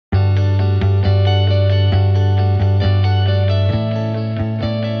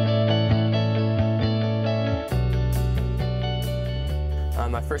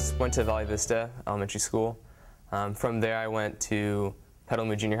first went to Valley Vista Elementary School. From there I went to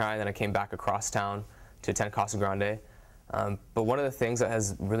Petaluma Junior High, and then I came back across town to attend Casa Grande. But one of the things that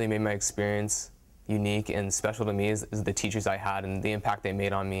has really made my experience unique and special to me is the teachers I had and the impact they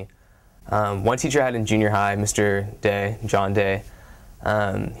made on me. One teacher I had in junior high, Mr. Day, John Day,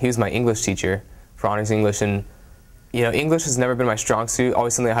 he was my English teacher for honors English, and English has never been my strong suit,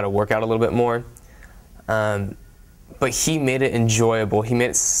 always something I had to work out a little bit more. But he made it enjoyable. He made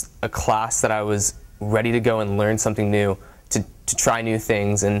it a class that I was ready to go and learn something new, to try new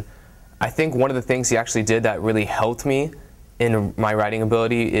things. And I think one of the things he actually did that really helped me in my writing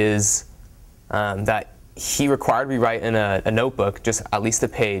ability is that he required me write in a notebook, just at least a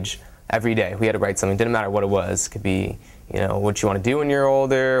page every day. We had to write something. It didn't matter what it was. It could be, what you want to do when you're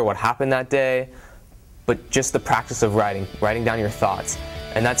older, what happened that day, but just the practice of writing down your thoughts.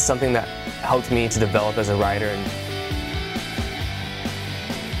 And that's something that helped me to develop as a writer. And